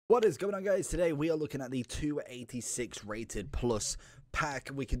What is going on, guys? Today we are looking at the 286 rated plus pack.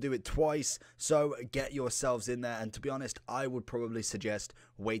 We can do it twice, so get yourselves in there. And to be honest, I would probably suggest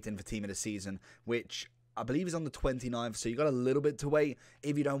waiting for Team of the Season, which I believe is on the 29th, so you got a little bit to wait.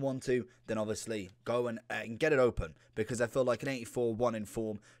 If you don't want to, then obviously go and get it open, because I feel like an 84 1 in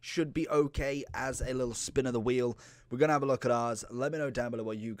form should be okay as a little spin of the wheel. We're going to have a look at ours. Let me know down below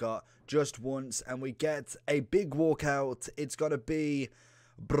what you got just once, and we get a big walkout. It's got to be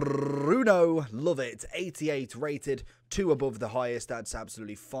Bruno. Love it. 88 rated, 2 above the highest. That's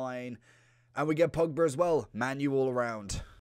absolutely fine. And we get Pogba as well. Manu all around.